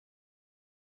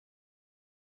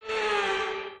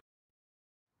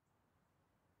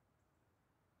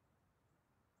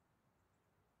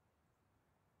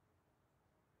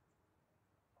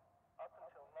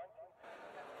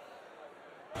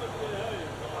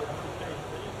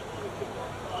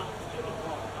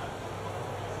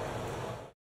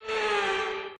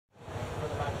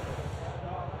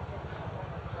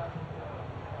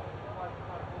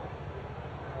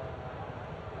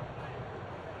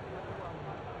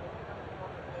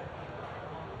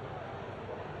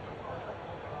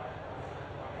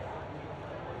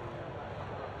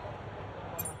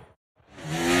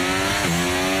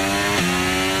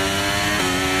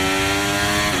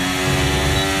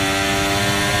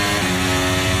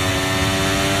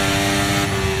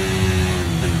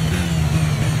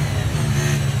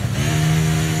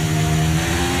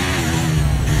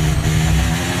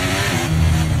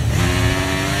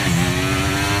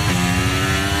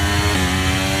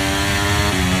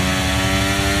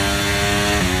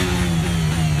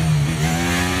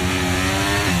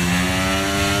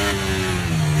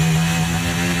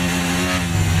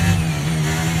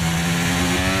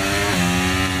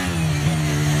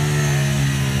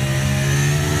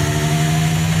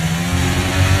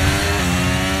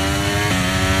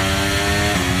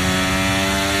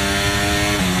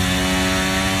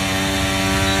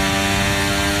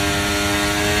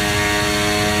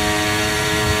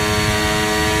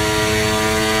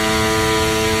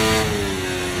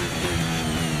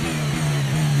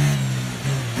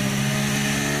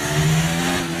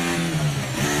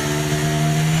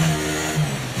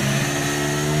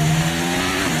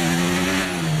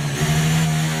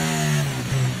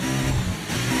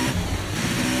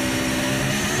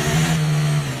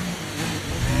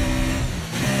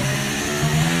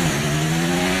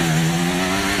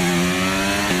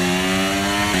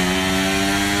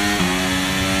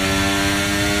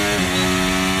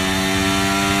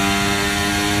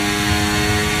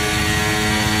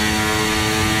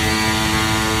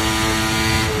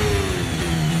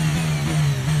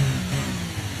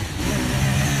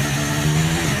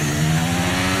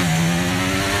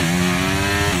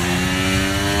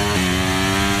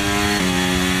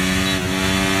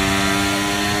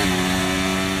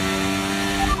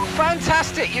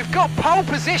it, you've got pole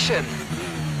position.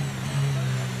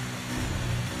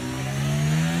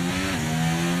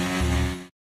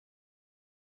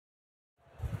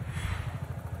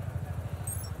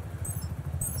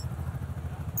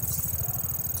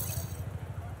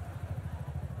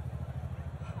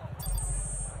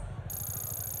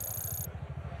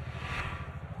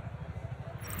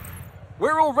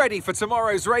 We're all ready for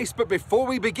tomorrow's race, but before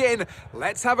we begin,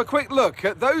 let's have a quick look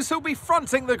at those who'll be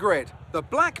fronting the grid. The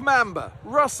Black Mamba,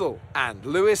 Russell and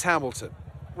Lewis Hamilton.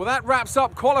 Well, that wraps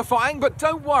up qualifying, but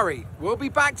don't worry, we'll be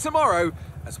back tomorrow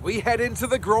as we head into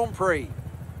the Grand Prix.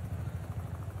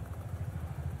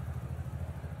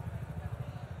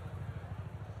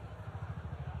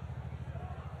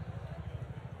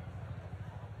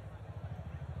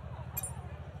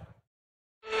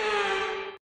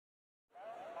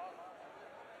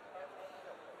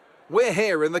 We're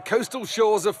here in the coastal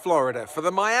shores of Florida for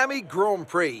the Miami Grand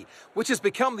Prix, which has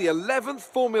become the 11th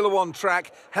Formula One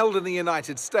track held in the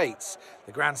United States.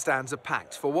 The grandstands are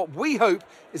packed for what we hope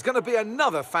is going to be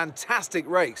another fantastic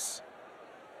race.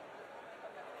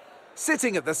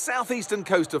 Sitting at the southeastern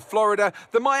coast of Florida,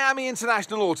 the Miami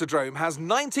International Autodrome has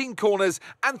 19 corners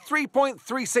and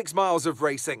 3.36 miles of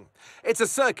racing. It's a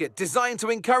circuit designed to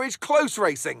encourage close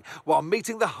racing while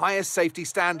meeting the highest safety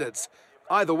standards.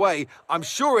 Either way, I'm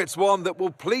sure it's one that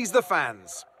will please the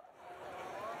fans.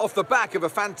 Off the back of a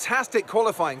fantastic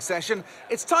qualifying session,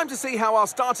 it's time to see how our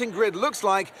starting grid looks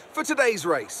like for today's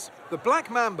race. The Black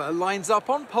Mamba lines up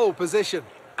on pole position,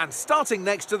 and starting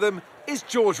next to them is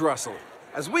George Russell.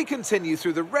 As we continue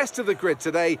through the rest of the grid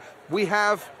today, we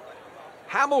have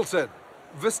Hamilton,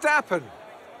 Verstappen,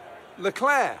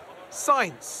 Leclerc,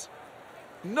 Sainz,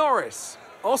 Norris,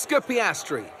 Oscar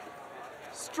Piastri,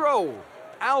 Stroll,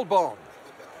 Albon,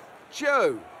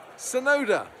 Joe,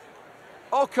 Tsunoda,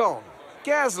 Ocon,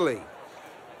 Gasly,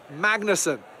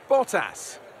 Magnussen,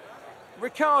 Bottas,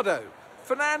 Ricciardo,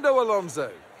 Fernando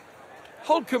Alonso,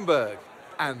 Hülkenberg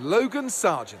and Logan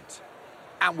Sargent.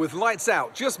 And with lights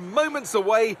out just moments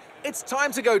away, it's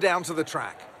time to go down to the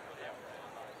track.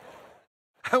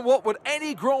 And what would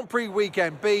any Grand Prix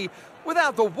weekend be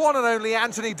without the one and only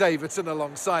Anthony Davidson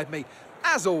alongside me,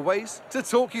 as always, to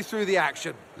talk you through the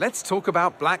action. Let's talk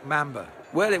about Black Mamba.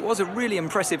 Well, it was a really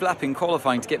impressive lap in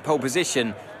qualifying to get pole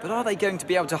position, but are they going to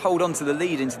be able to hold on to the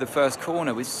lead into the first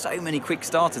corner with so many quick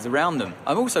starters around them?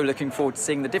 I'm also looking forward to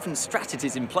seeing the different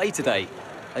strategies in play today.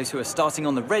 Those who are starting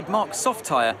on the red marked soft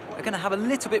tyre are going to have a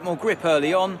little bit more grip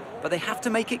early on, but they have to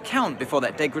make it count before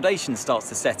that degradation starts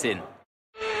to set in.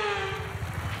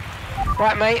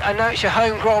 Right, mate, I know it's your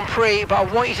home Grand Prix, but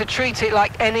I want you to treat it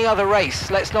like any other race.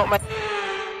 Let's not make...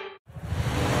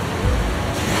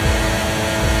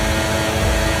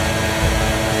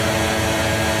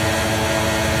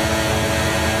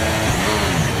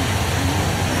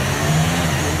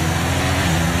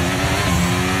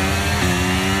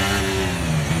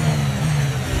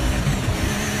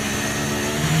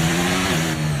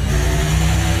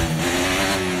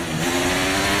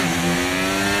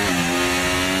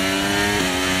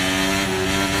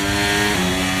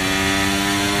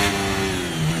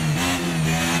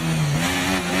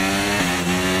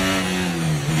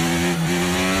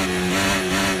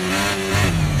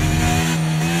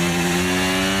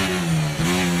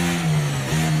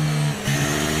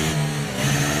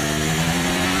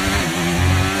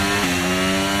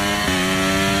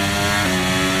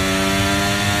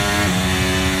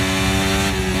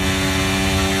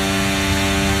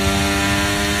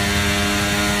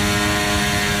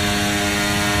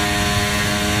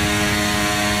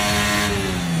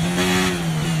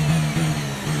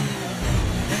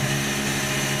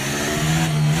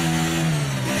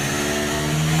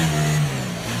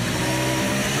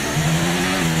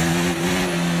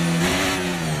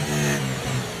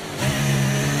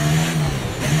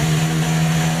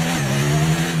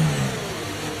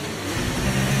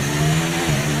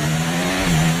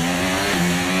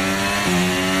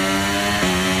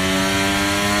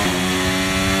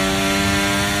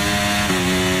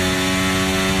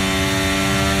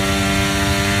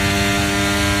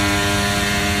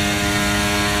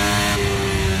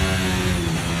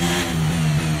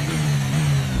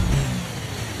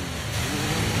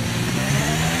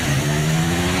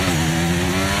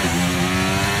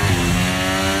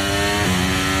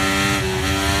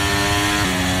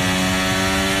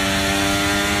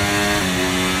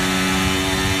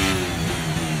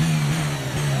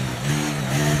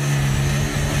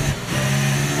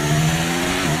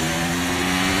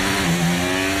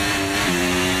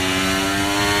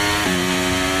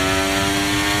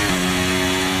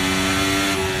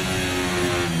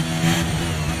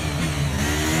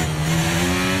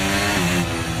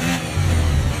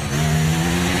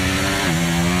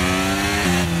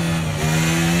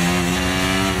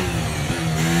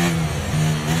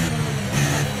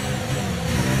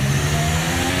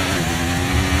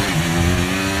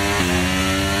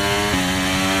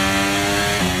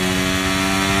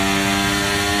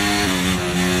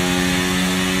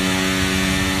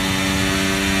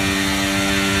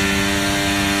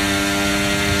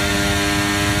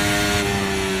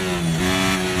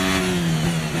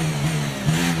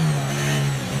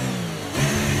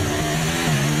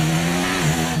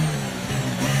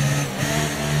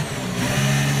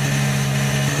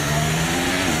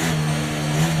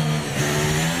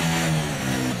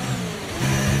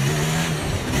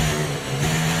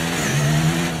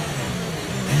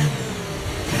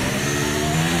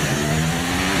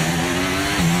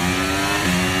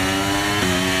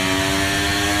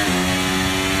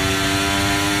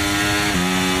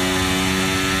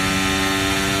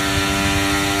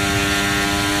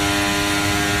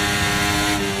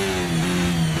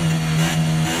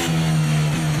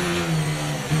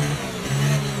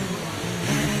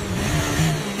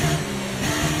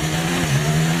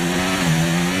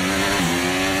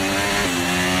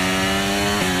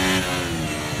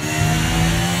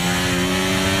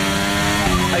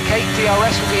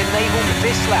 DRS will be enabled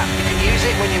this lap. You can use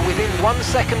it when you're within 1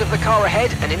 second of the car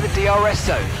ahead and in the DRS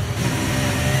zone.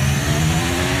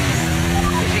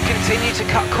 If you continue to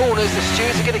cut corners, the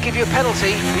stewards are going to give you a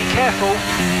penalty. Be careful.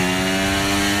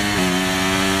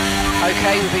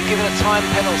 Okay, we've been given a time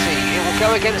penalty. It will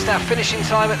go against our finishing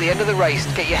time at the end of the race.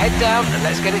 Get your head down and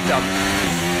let's get it done.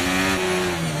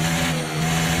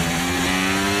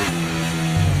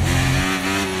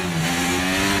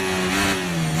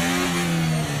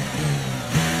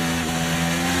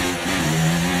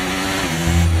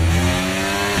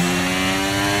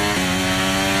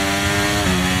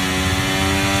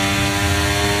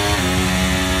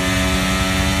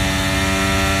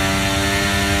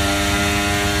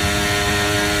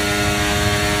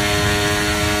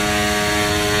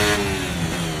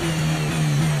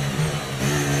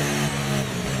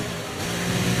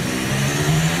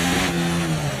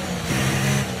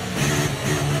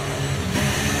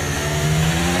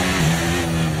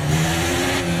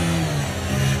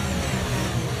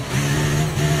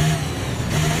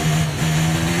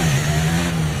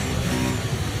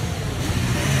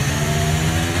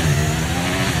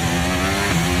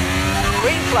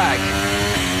 Flag.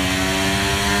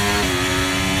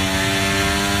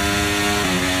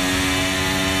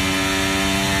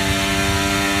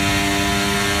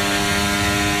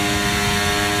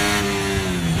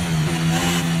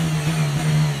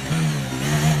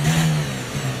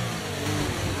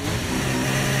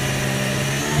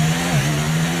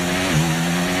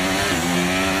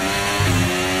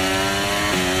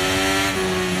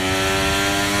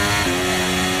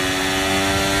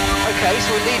 Okay,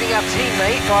 so we're leading our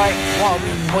teammate by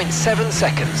 1.7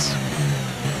 seconds.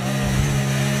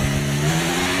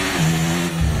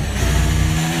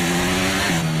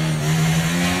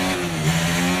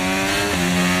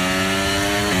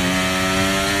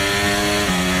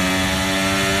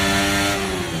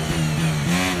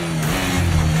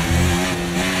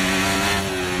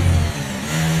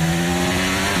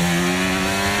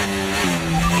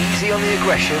 Easy on the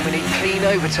aggression, we need clean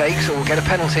overtakes or we'll get a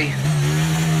penalty.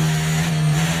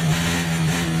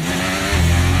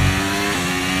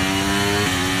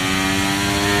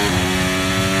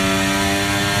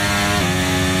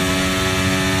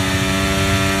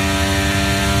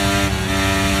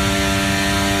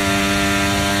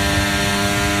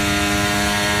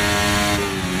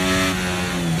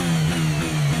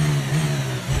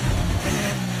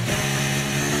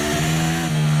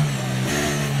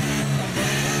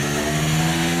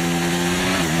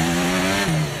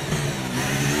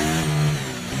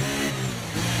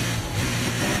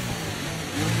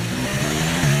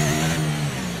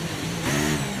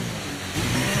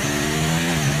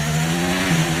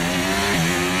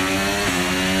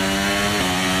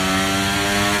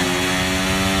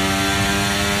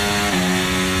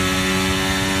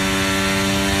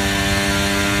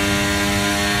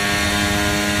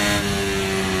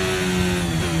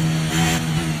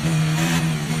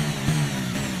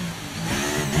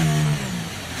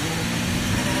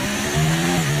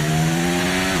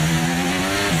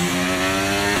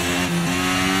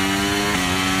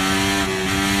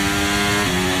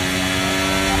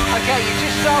 Okay, you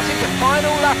just started the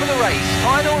final lap of the race.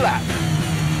 Final lap.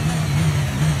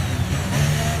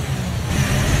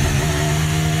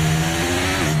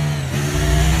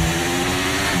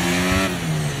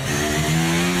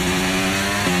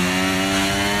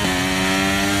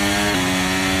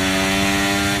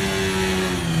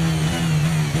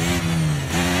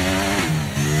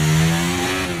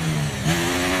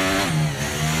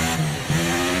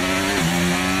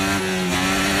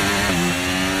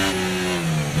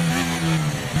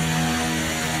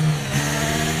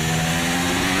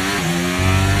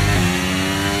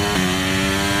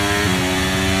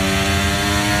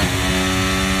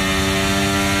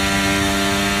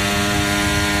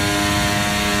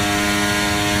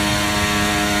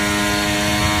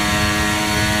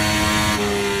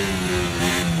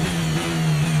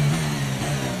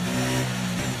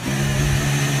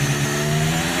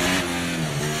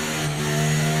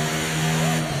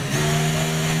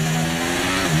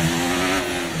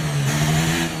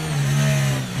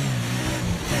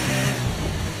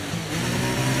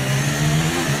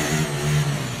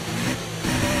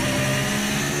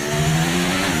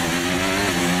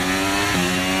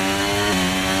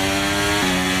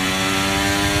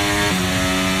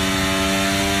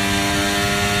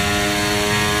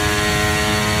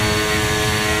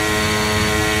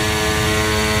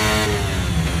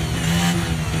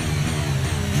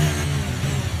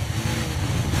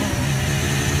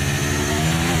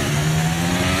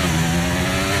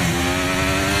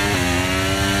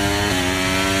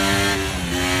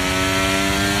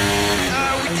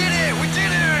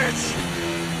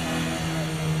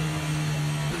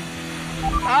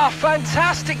 Ah,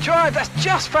 fantastic drive. That's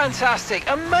just fantastic.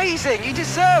 Amazing. You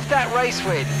deserved that race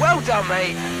win. Well done,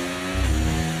 mate.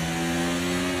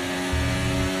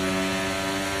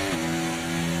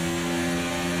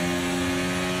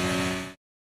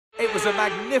 It was a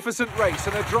magnificent race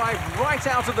and a drive right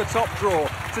out of the top draw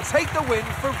to take the win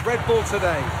for Red Bull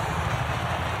today.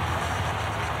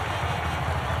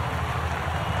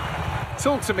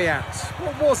 Talk to me, Ant.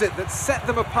 What was it that set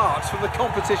them apart from the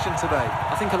competition today?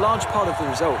 I think a large part of the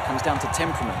result comes down to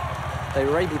temperament. They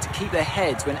were able to keep their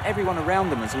heads when everyone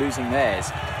around them was losing theirs,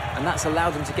 and that's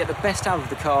allowed them to get the best out of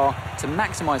the car, to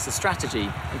maximise the strategy,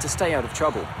 and to stay out of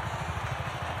trouble.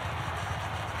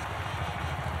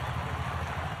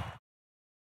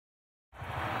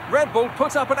 Red Bull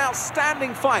put up an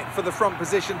outstanding fight for the front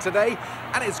position today,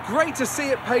 and it's great to see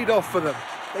it paid off for them.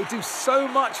 They do so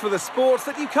much for the sport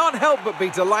that you can't help but be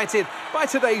delighted by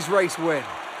today's race win.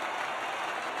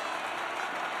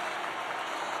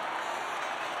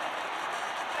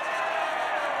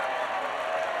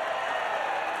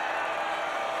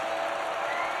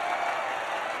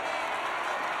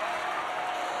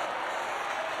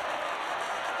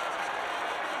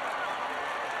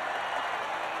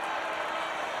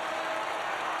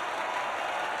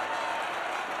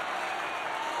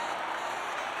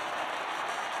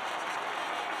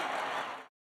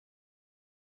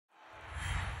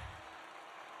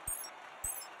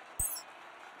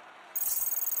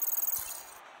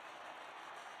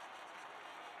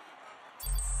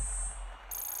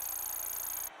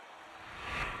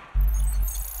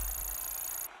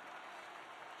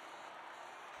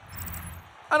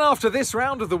 And after this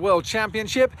round of the World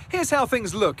Championship, here's how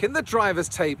things look in the drivers'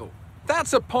 table.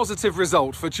 That's a positive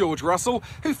result for George Russell,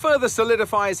 who further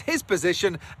solidifies his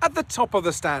position at the top of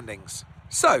the standings.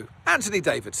 So, Anthony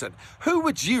Davidson, who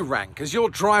would you rank as your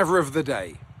driver of the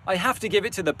day? I have to give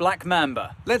it to the Black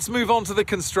Mamba. Let's move on to the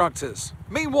constructors.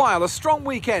 Meanwhile, a strong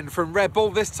weekend from Red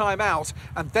Bull this time out,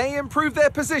 and they improved their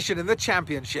position in the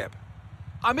championship.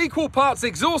 I'm equal parts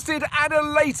exhausted and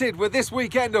elated with this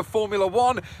weekend of Formula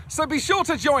One, so be sure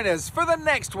to join us for the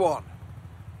next one.